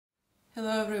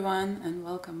Hello everyone and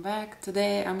welcome back.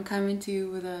 Today I'm coming to you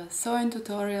with a sewing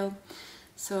tutorial.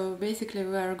 So basically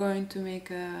we are going to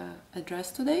make a dress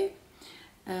today,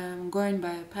 going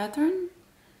by a pattern,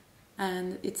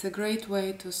 and it's a great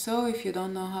way to sew if you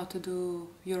don't know how to do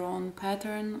your own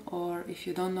pattern or if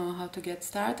you don't know how to get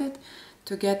started.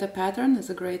 To get a pattern is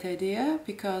a great idea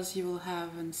because you will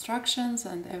have instructions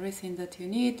and everything that you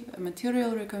need,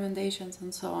 material recommendations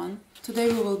and so on.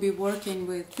 Today we will be working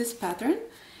with this pattern.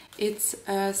 It's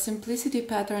a Simplicity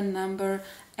pattern number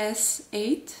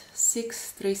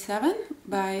S8637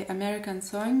 by American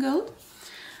Sewing Guild.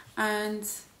 And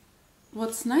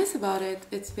what's nice about it,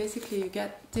 it's basically you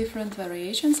get different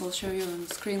variations. I'll show you on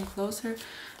the screen closer.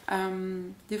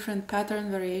 Different pattern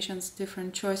variations,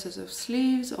 different choices of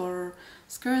sleeves or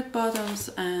skirt bottoms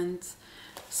and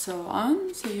so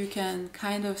on. So you can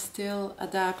kind of still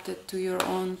adapt it to your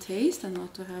own taste and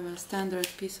not to have a standard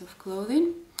piece of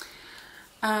clothing.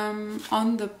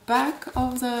 On the back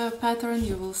of the pattern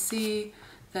you will see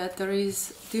that there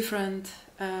is different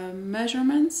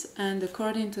measurements, and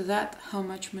according to that how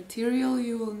much material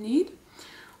you will need.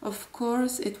 Of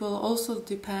course it will also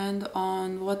depend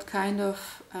on what kind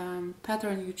of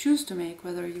pattern you choose to make,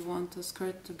 whether you want the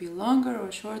skirt to be longer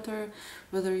or shorter,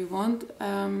 whether you want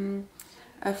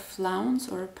a flounce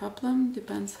or a peplum,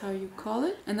 depends how you call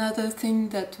it. Another thing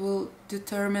that will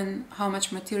determine how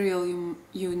much material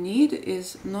you need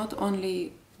is not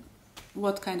only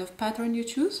what kind of pattern you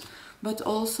choose, but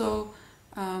also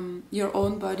your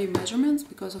own body measurements,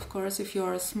 because of course if you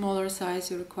are a smaller size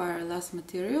you require less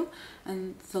material.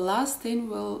 And the last thing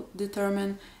will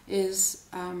determine is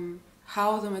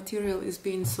how the material is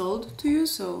being sold to you.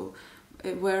 So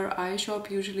where I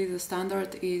shop, usually the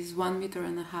standard is 1.5 meters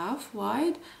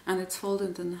wide and it's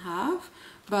folded in half,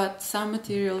 but some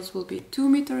materials will be 2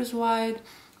 meters wide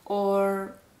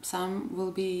or some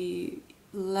will be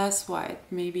less wide,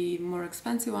 maybe more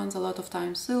expensive ones. A lot of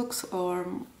times silks or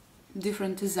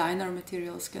different designer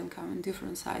materials can come in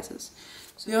different sizes.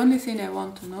 So the only thing I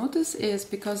want to notice is,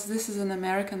 because this is an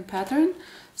American pattern,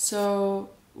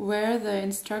 so where the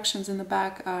instructions in the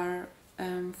back are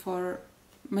for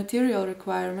material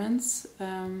requirements,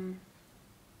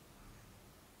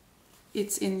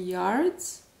 it's in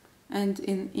yards and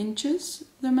in inches,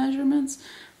 the measurements,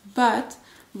 but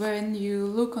when you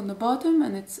look on the bottom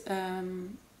and it's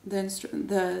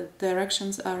the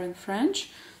directions are in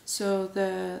French, so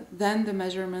then the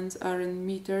measurements are in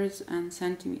meters and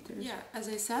centimeters. Yeah, as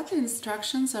I said, the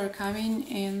instructions are coming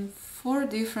in 4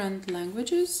 different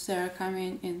languages. They are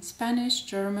coming in Spanish,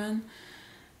 German,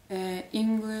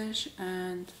 English,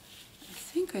 and I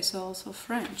think I saw also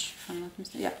French, if I'm not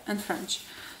mistaken. Yeah, and French.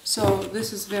 So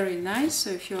this is very nice. So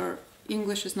if your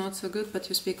English is not so good but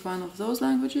you speak one of those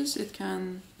languages, it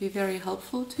can be very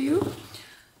helpful to you.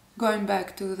 Going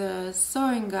back to the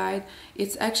sewing guide,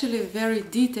 it's actually very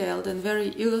detailed and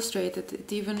very illustrated.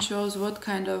 It even shows what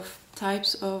kind of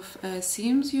types of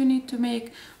seams you need to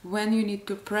make, when you need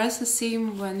to press a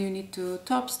seam, when you need to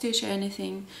top stitch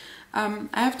anything. I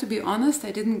have to be honest,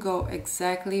 I didn't go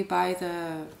exactly by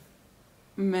the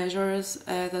measures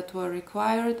that were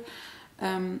required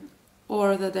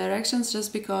or the directions,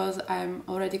 just because I'm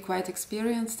already quite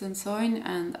experienced in sewing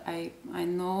and I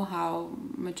know how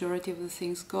majority of the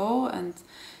things go, and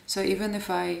so even if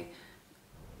I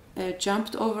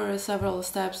jumped over several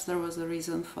steps, there was a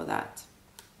reason for that.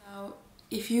 Now,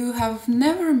 if you have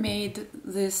never made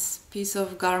this piece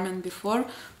of garment before,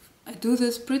 I do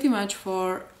this pretty much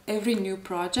for every new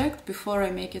project before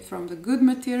I make it from the good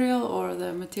material or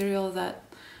the material that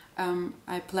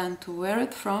I plan to wear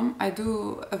it from. I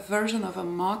do a version of a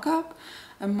mock-up.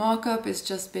 A mock-up is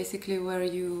just basically where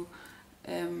you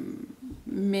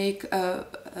make a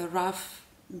rough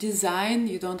design.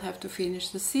 You don't have to finish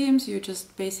the seams, you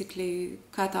just basically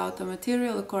cut out the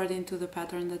material according to the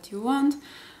pattern that you want,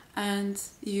 and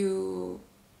you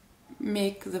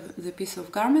make the piece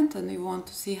of garment and you want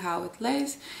to see how it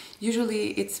lays.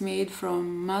 Usually it's made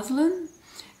from muslin,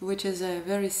 which is a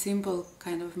very simple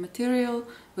kind of material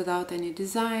without any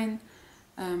design.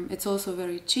 It's also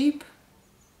very cheap.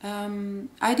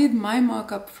 I did my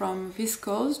mock-up from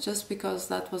viscose just because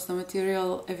that was the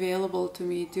material available to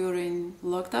me during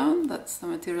lockdown. That's the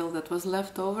material that was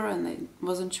left over and I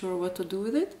wasn't sure what to do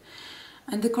with it.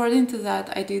 And according to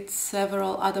that, I did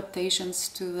several adaptations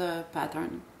to the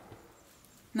pattern.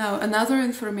 Now, another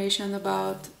information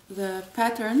about the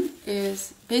pattern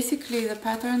is basically the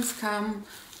patterns come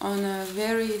on a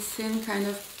very thin kind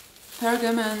of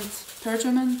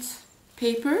pergament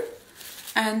paper,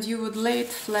 and you would lay it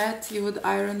flat, you would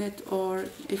iron it, or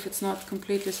if it's not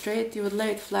completely straight, you would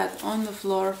lay it flat on the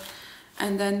floor,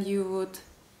 and then you would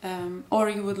or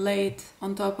you would lay it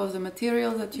on top of the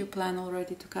material that you plan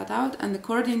already to cut out, and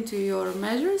according to your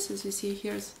measures, as you see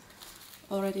here's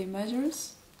already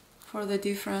measures for the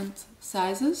different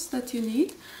sizes that you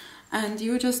need, and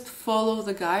you just follow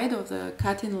the guide of the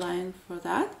cutting line for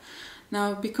that.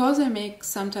 Now, because I make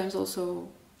sometimes also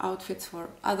outfits for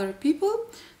other people,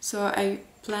 so I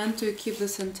plan to keep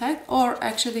this intact, or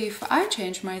actually if I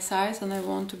change my size and I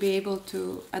want to be able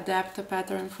to adapt a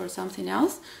pattern for something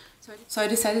else, so I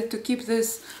decided to keep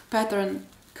this pattern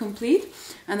complete,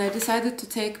 and I decided to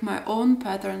take my own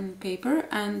pattern paper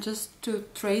and just to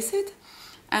trace it,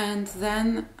 and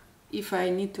then if I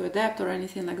need to adapt or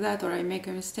anything like that, or I make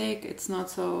a mistake, it's not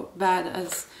so bad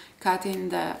as cutting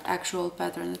the actual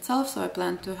pattern itself. So I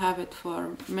plan to have it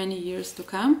for many years to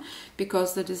come,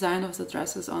 because the design of the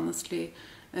dress is honestly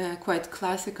quite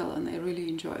classical, and I really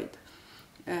enjoyed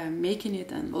making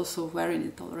it and also wearing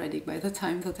it already by the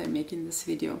time that I'm making this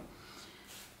video.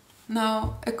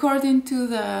 Now, according to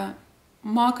the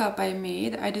mock-up I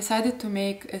made, I decided to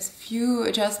make a few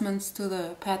adjustments to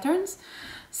the patterns.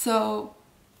 So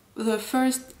the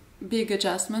first big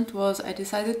adjustment was I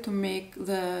decided to make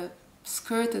the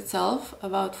skirt itself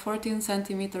about 14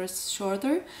 centimeters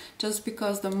shorter, just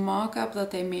because the mock-up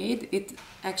that I made, it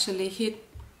actually hit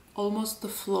almost the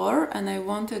floor, and I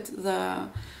wanted the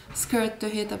skirt to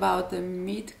hit about the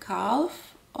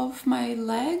mid-calf of my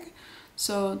leg,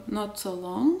 so not so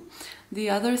long. The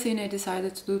other thing I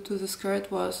decided to do to the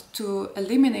skirt was to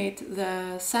eliminate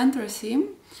the center seam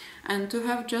and to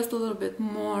have just a little bit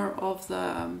more of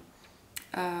the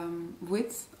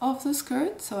width of the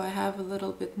skirt, so I have a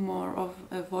little bit more of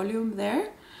a volume there.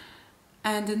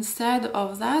 And instead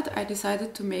of that, I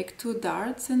decided to make 2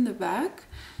 darts in the back.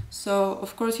 So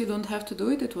of course you don't have to do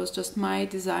it, it was just my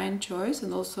design choice,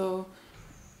 and also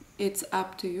it's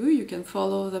up to you. You can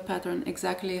follow the pattern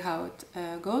exactly how it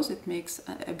goes. It makes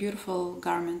a beautiful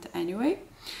garment anyway.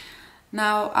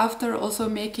 Now, after also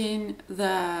making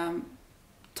the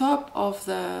top of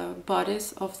the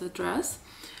bodice of the dress,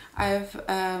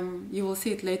 you will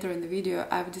see it later in the video,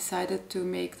 I've decided to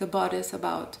make the bodice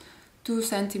about 2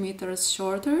 centimeters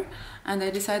shorter, and I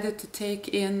decided to take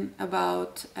in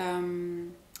about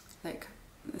like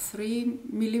 3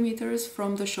 millimeters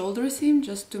from the shoulder seam,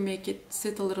 just to make it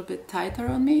sit a little bit tighter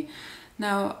on me.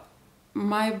 Now,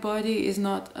 my body is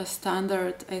not a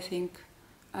standard, I think,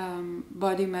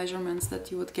 body measurements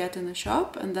that you would get in a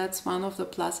shop, and that's one of the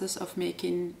pluses of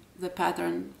making the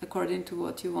pattern according to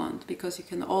what you want, because you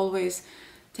can always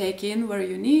take in where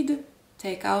you need,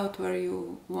 take out where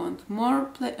you want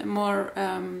more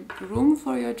room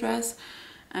for your dress,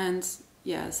 and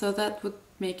yeah, so that would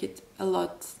make it a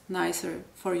lot nicer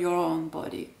for your own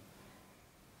body.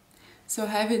 So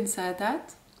having said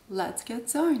that, let's get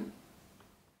sewing.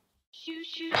 Shoo,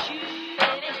 shoo, shoo,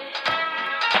 baby.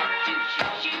 Shoo, shoo,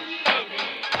 shoo, baby.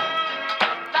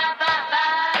 Bye, bye,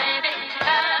 bye, baby.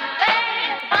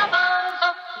 Hey, bye, bye,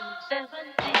 bye. 70.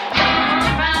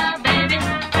 Around, baby.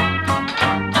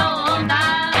 No,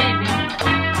 nah, baby.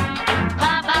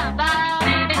 Bye, bye, bye,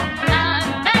 baby.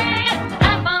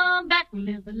 I'm on back,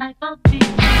 live the life of me.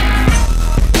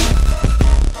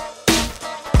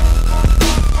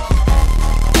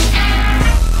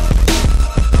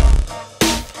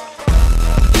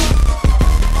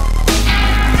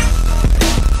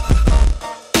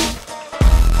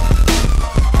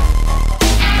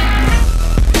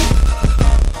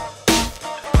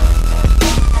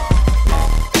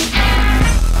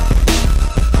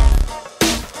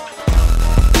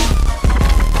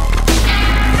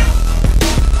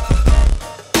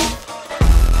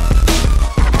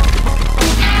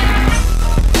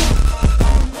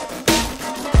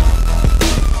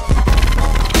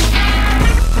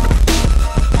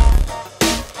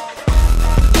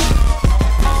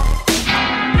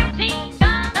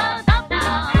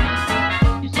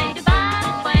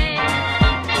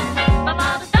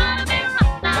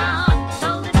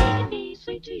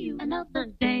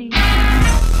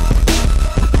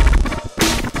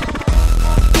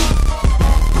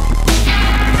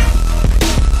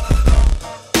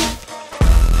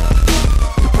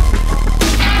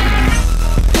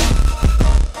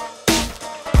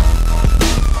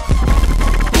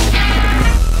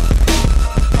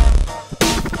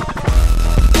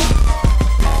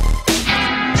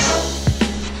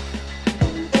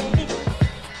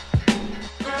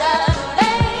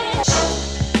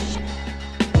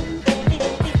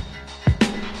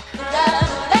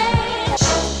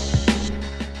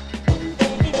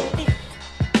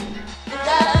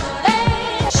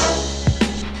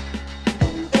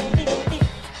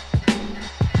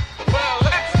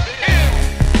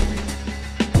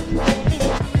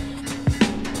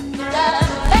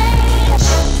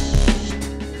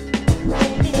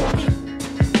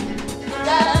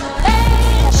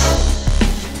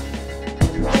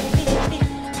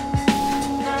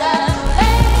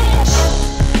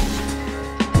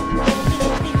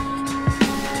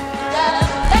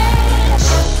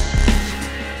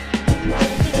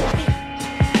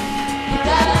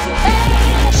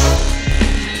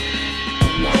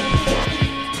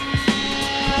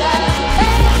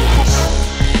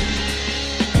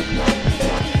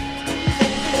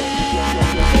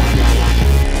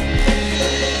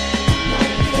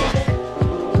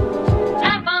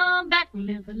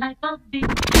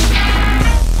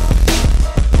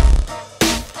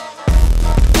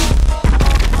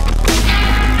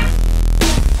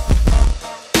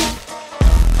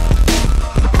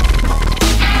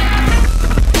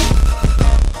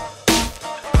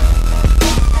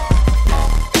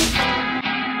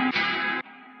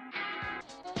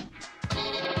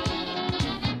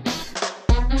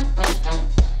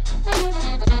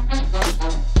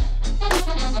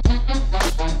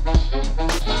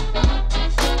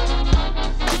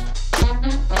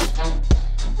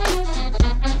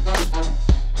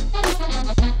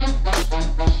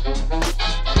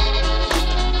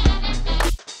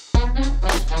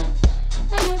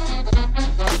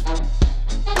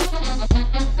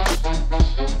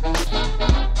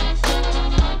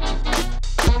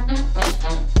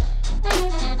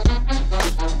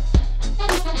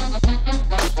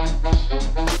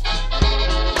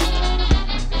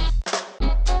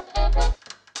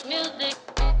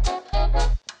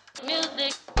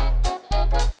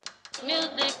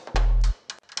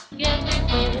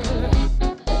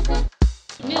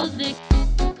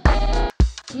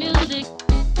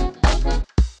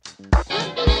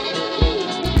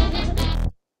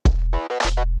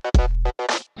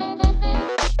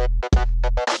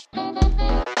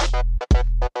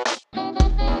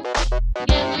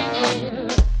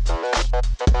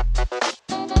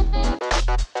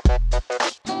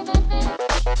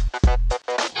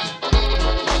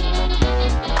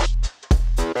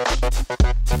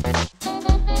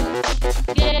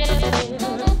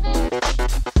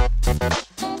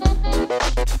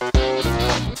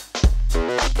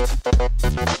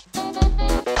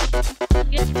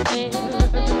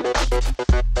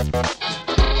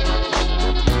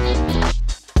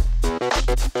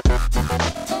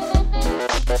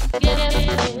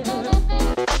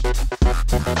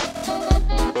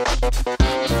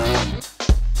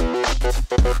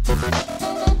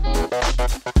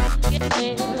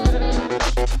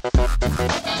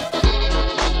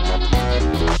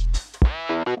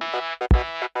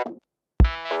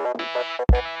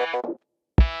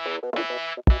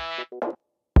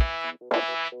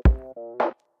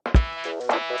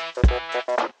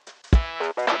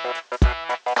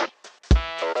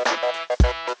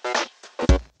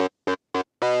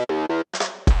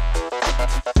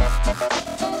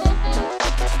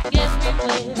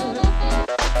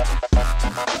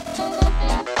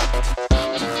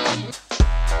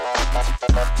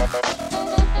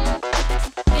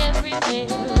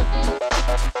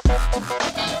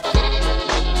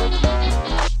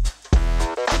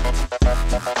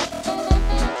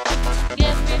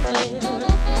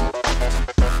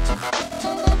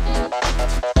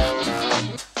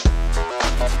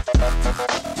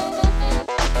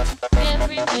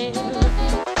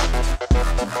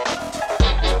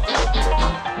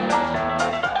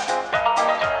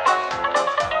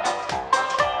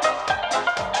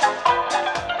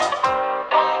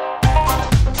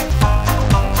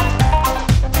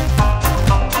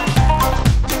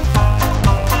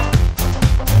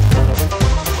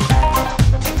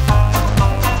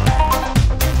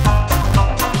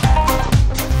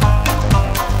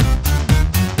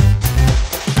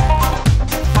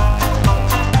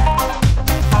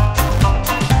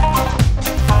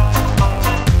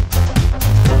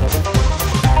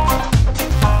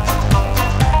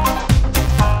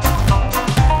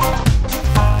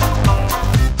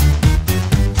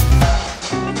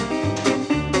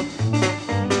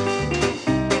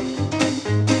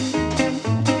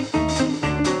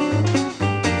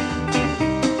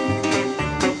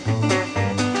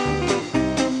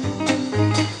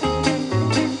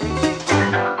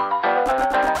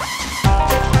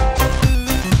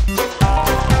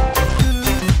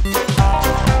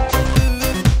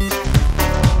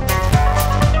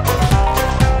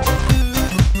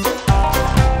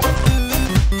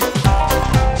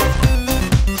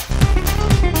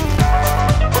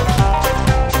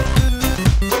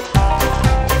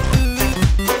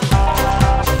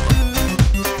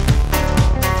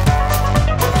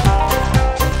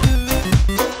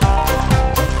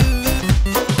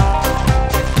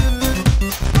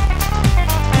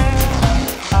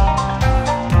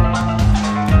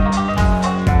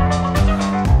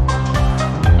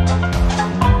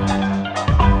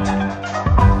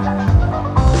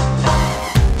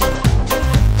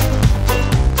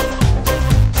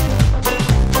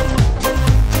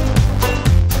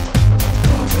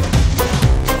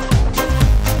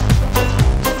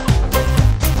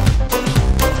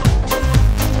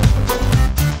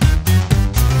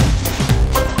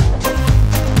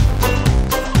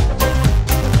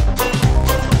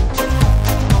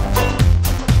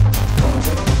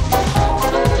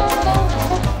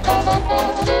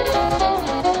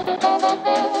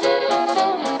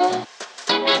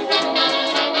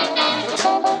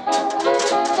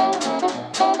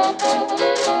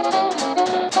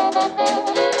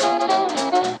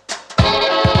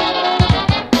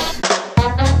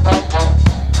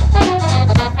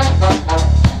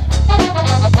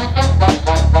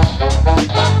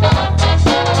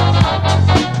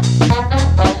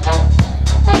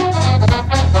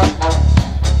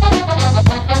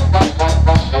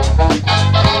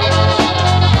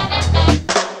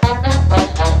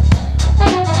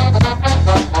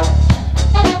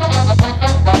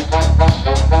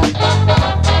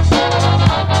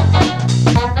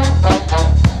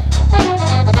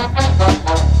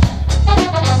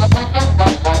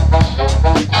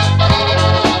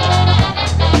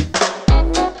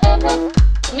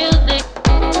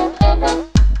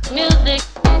 Music.